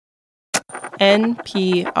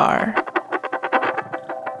NPR.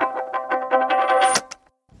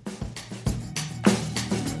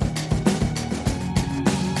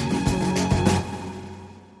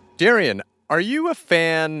 Darian, are you a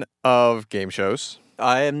fan of game shows?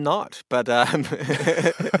 I am not, but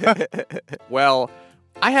Well,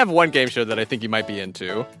 I have one game show that I think you might be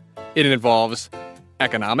into. It involves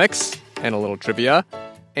economics and a little trivia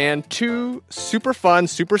and two super fun,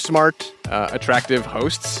 super smart, attractive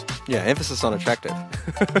hosts. Yeah, emphasis on attractive.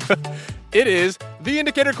 It is The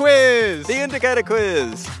Indicator Quiz! The Indicator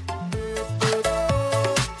Quiz!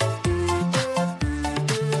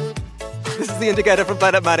 This is The Indicator from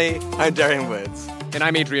Planet Money. I'm Darian Woods. And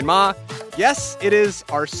I'm Adrian Ma. Yes, it is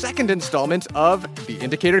our second installment of The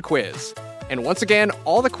Indicator Quiz. And once again,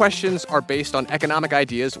 all the questions are based on economic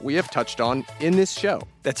ideas we have touched on in this show.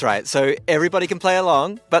 That's right. So everybody can play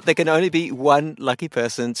along, but there can only be one lucky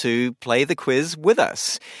person to play the quiz with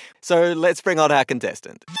us. So let's bring on our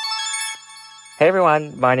contestant. Hey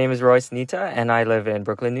everyone, my name is Royce Nita, and I live in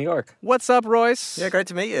Brooklyn, New York. What's up, Royce? Yeah, great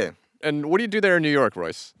to meet you. And what do you do there in New York,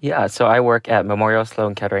 Royce? Yeah, so I work at Memorial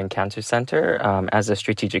Sloan Kettering Cancer Center as a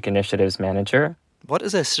Strategic Initiatives Manager. What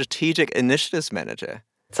is a Strategic Initiatives Manager?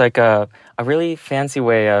 It's like a really fancy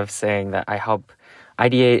way of saying that I help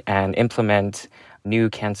ideate and implement new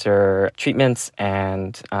cancer treatments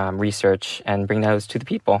and research and bring those to the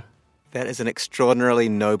people. That is an extraordinarily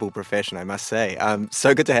noble profession, I must say.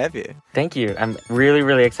 So good to have you. Thank you. I'm really,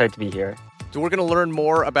 really excited to be here. So we're going to learn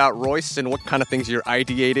more about Royce and what kind of things you're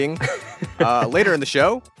ideating later in the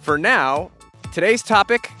show. For now, today's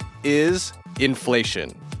topic is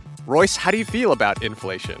inflation. Royce, how do you feel about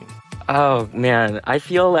inflation? Oh, man, I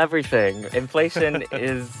feel everything. Inflation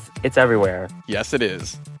it's everywhere. Yes, it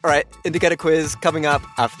is. All right, Indicator Quiz coming up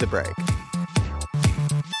after the break.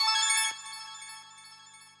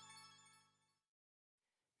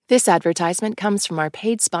 This advertisement comes from our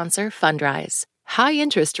paid sponsor, Fundrise. High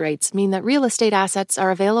interest rates mean that real estate assets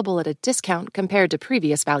are available at a discount compared to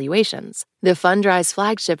previous valuations. The Fundrise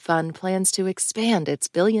Flagship Fund plans to expand its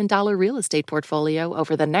billion-dollar real estate portfolio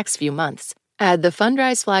over the next few months. Add the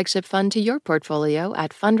Fundrise Flagship Fund to your portfolio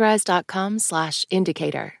at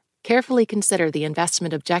fundrise.com/indicator. Carefully consider the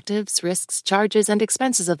investment objectives, risks, charges, and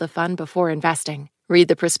expenses of the fund before investing. Read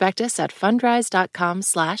the prospectus at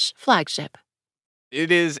fundrise.com/flagship.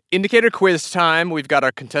 It is Indicator Quiz time. We've got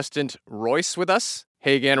our contestant Royce with us.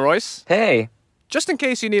 Hey again, Royce. Hey. Just in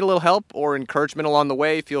case you need a little help or encouragement along the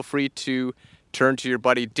way, feel free to turn to your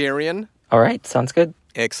buddy Darian. All right, sounds good.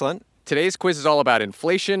 Excellent. Today's quiz is all about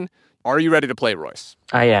inflation. Are you ready to play, Royce?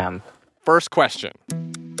 I am. First question.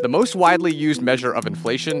 The most widely used measure of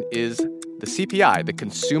inflation is the CPI, the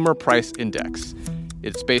Consumer Price Index.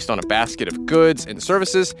 It's based on a basket of goods and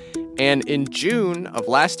services, and in June of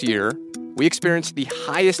last year, we experienced the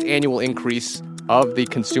highest annual increase of the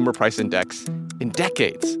Consumer Price Index in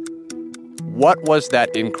decades. What was that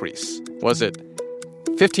increase? Was it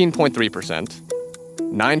 15.3%,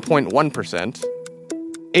 9.1%,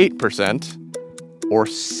 8%, or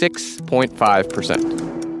 6.5%?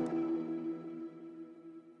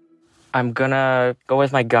 I'm gonna go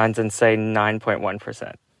with my guns and say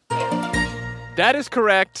 9.1%. That is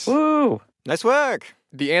correct. Woo! Nice work.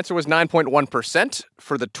 The answer was 9.1%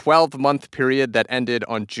 for the 12-month period that ended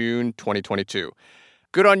on June 2022.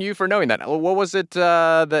 Good on you for knowing that. What was it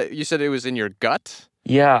that you said it was in your gut?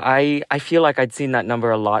 Yeah, I feel like I'd seen that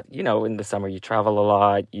number a lot. You know, in the summer, you travel a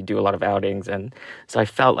lot, you do a lot of outings. And so I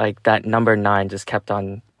felt like that number 9 just kept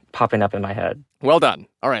on popping up in my head. Well done.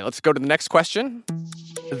 All right, let's go to the next question.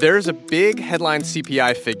 There's a big headline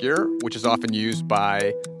CPI figure, which is often used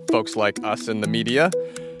by folks like us in the media.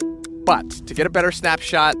 But to get a better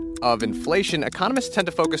snapshot of inflation, economists tend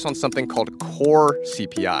to focus on something called core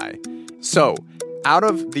CPI. So, out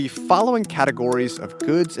of the following categories of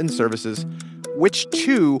goods and services, which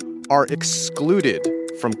two are excluded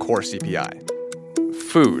from core CPI?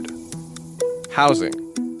 Food, housing,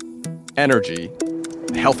 energy,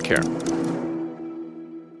 healthcare.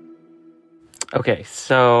 Okay,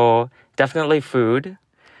 so definitely food.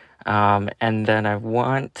 And then I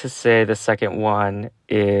want to say the second one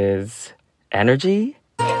is energy.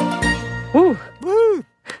 Woo! Woo!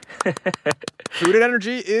 Food and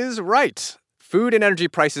energy is right. Food and energy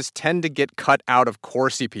prices tend to get cut out of core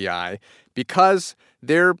CPI because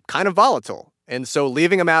they're kind of volatile. And so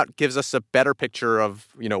leaving them out gives us a better picture of,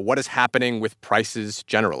 what is happening with prices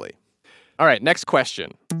generally. All right, next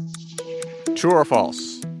question. True or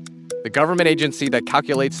false? The government agency that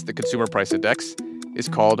calculates the Consumer Price Index is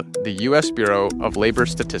called the U.S. Bureau of Labor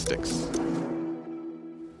Statistics.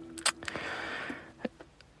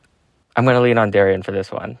 I'm going to lean on Darian for this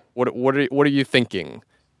one. What are you thinking?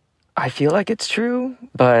 I feel like it's true,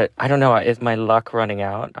 but I don't know. Is my luck running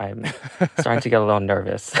out? I'm starting to get a little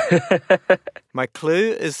nervous. My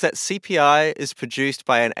clue is that CPI is produced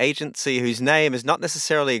by an agency whose name is not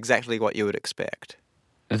necessarily exactly what you would expect.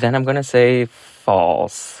 Then I'm going to say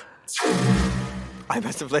false. I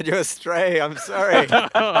must have led you astray. I'm sorry.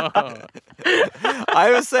 I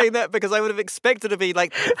was saying that because I would have expected to be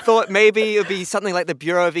thought maybe it would be something like the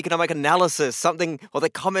Bureau of Economic Analysis, something, or the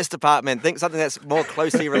Commerce Department, think something that's more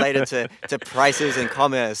closely related to prices and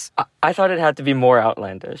commerce. I thought it had to be more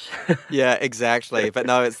outlandish. Yeah, exactly. But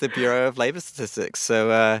no, it's the Bureau of Labor Statistics.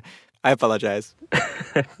 So I apologize.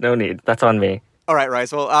 No need. That's on me. All right,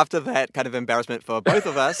 Royce. Well, after that kind of embarrassment for both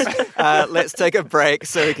of us, let's take a break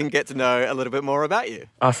so we can get to know a little bit more about you.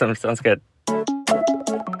 Awesome. Sounds good.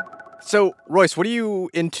 So, Royce, what are you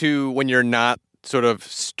into when you're not sort of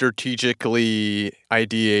strategically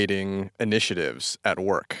ideating initiatives at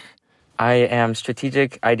work? I am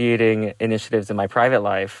strategic ideating initiatives in my private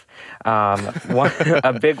life.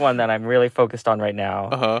 A big one that I'm really focused on right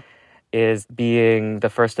now is being the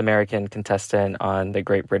first American contestant on the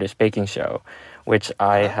Great British Baking Show, which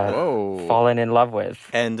I have fallen in love with.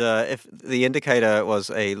 And if the indicator was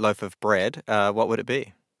a loaf of bread, what would it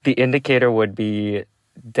be? The indicator would be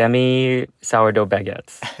demi sourdough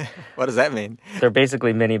baguettes. What does that mean? They're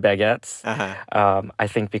basically mini baguettes. I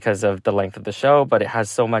think because of the length of the show, but it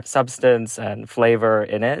has so much substance and flavor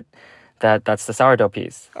in it that's the sourdough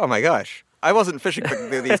piece. Oh my gosh. I wasn't fishing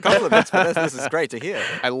for these compliments, but this is great to hear.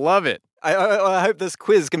 I love it. I hope this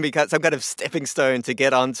quiz can be some kind of stepping stone to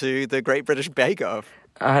get onto the Great British Bake Off.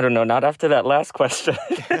 I don't know, not after that last question.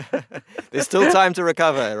 There's still time to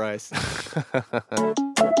recover, Royce.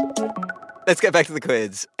 Let's get back to the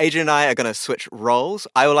quiz. Adrian and I are going to switch roles.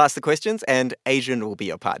 I will ask the questions, and Adrian will be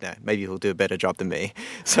your partner. Maybe he'll do a better job than me.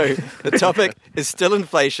 So the topic is still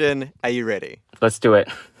inflation. Are you ready? Let's do it.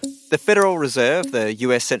 The Federal Reserve, the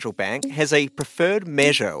US central bank, has a preferred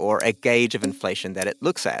measure or a gauge of inflation that it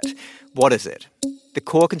looks at. What is it? The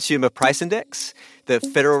Core Consumer Price Index, the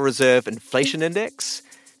Federal Reserve Inflation Index,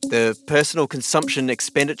 the Personal Consumption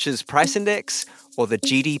Expenditures Price Index, or the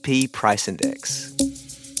GDP Price Index?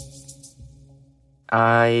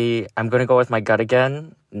 I'm going to go with my gut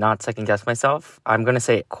again, not second guess myself. I'm going to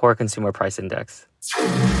say Core Consumer Price Index.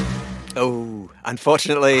 Oh,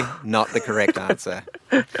 unfortunately, not the correct answer.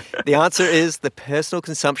 The answer is the Personal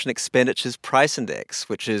Consumption Expenditures Price Index,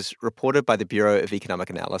 which is reported by the Bureau of Economic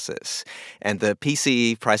Analysis. And the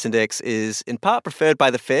PCE Price Index is in part preferred by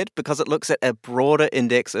the Fed because it looks at a broader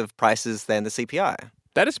index of prices than the CPI.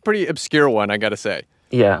 That is a pretty obscure one, I gotta say.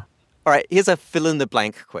 Yeah. All right, here's a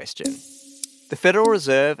fill-in-the-blank question. The Federal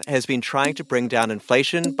Reserve has been trying to bring down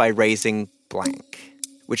inflation by raising blank,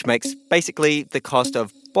 which makes basically the cost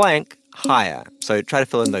of blank higher. So try to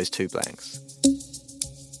fill in those two blanks.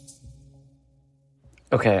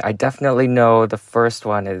 Okay, I definitely know the first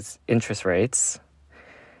one is interest rates.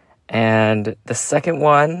 And the second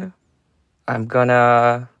one, I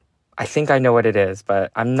think I know what it is,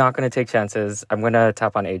 but I'm not going to take chances. I'm going to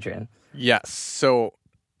tap on Adrian. Yes. So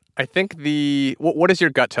I think what is your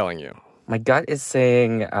gut telling you? My gut is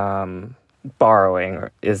saying borrowing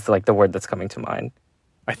is like the word that's coming to mind.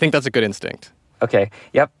 I think that's a good instinct. Okay.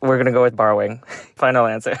 Yep. We're going to go with borrowing. Final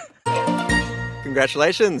answer.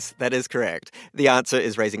 Congratulations. That is correct. The answer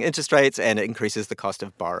is raising interest rates and it increases the cost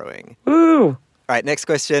of borrowing. Woo! All right, next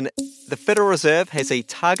question. The Federal Reserve has a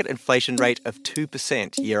target inflation rate of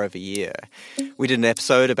 2% year over year. We did an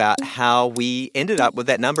episode about how we ended up with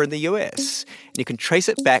that number in the US. And you can trace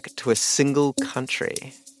it back to a single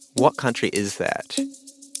country. What country is that?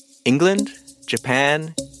 England,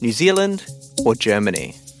 Japan, New Zealand, or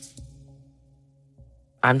Germany?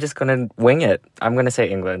 I'm just going to wing it. I'm going to say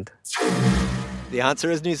England. The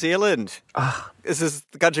answer is New Zealand. This is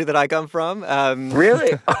the country that I come from.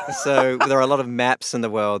 Really? So there are a lot of maps in the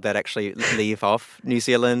world that actually leave off New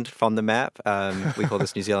Zealand from the map. We call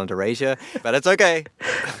this New Zealand erasure, but it's okay.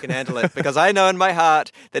 I can handle it because I know in my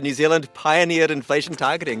heart that New Zealand pioneered inflation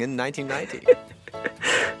targeting in 1990.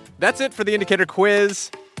 That's it for the indicator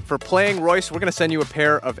quiz. For playing, Royce, we're going to send you a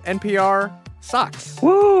pair of NPR socks.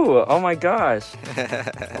 Woo! Oh my gosh.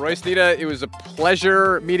 Royce, Nita, it was a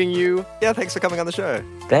pleasure meeting you. Yeah, thanks for coming on the show.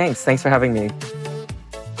 Thanks for having me.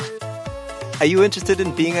 Are you interested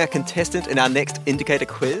in being a contestant in our next indicator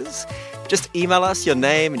quiz? Just email us your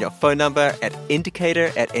name and your phone number at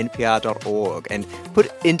indicator@npr.org and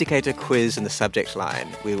put indicator quiz in the subject line.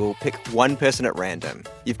 We will pick one person at random.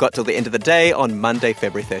 You've got till the end of the day on Monday,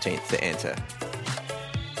 February 13th to enter.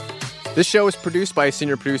 This show is produced by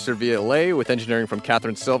senior producer Via Lay with engineering from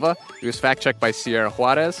Catherine Silva. It was fact-checked by Sierra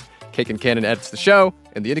Juarez. Cake and Cannon edits the show,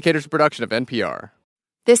 and The Indicator's a production of NPR.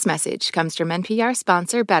 This message comes from NPR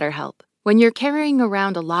sponsor BetterHelp. When you're carrying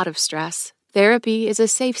around a lot of stress, therapy is a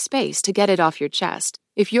safe space to get it off your chest.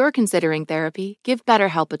 If you're considering therapy, give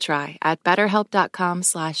BetterHelp a try at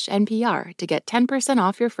betterhelp.com/NPR to get 10%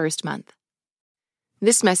 off your first month.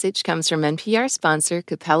 This message comes from NPR sponsor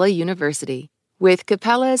Capella University. With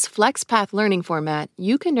Capella's FlexPath learning format,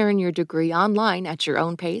 you can earn your degree online at your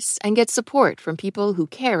own pace and get support from people who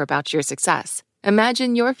care about your success.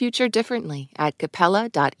 Imagine your future differently at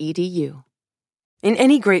capella.edu. In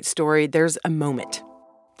any great story, there's a moment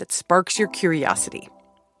that sparks your curiosity.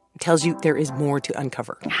 It tells you there is more to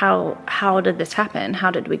uncover. How did this happen? How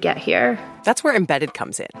did we get here? That's where Embedded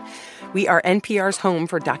comes in. We are NPR's home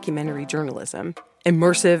for documentary journalism,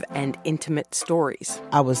 immersive and intimate stories.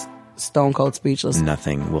 I was stone cold speechless.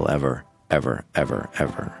 Nothing will ever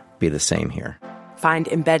be the same here. Find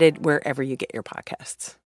Embedded wherever you get your podcasts.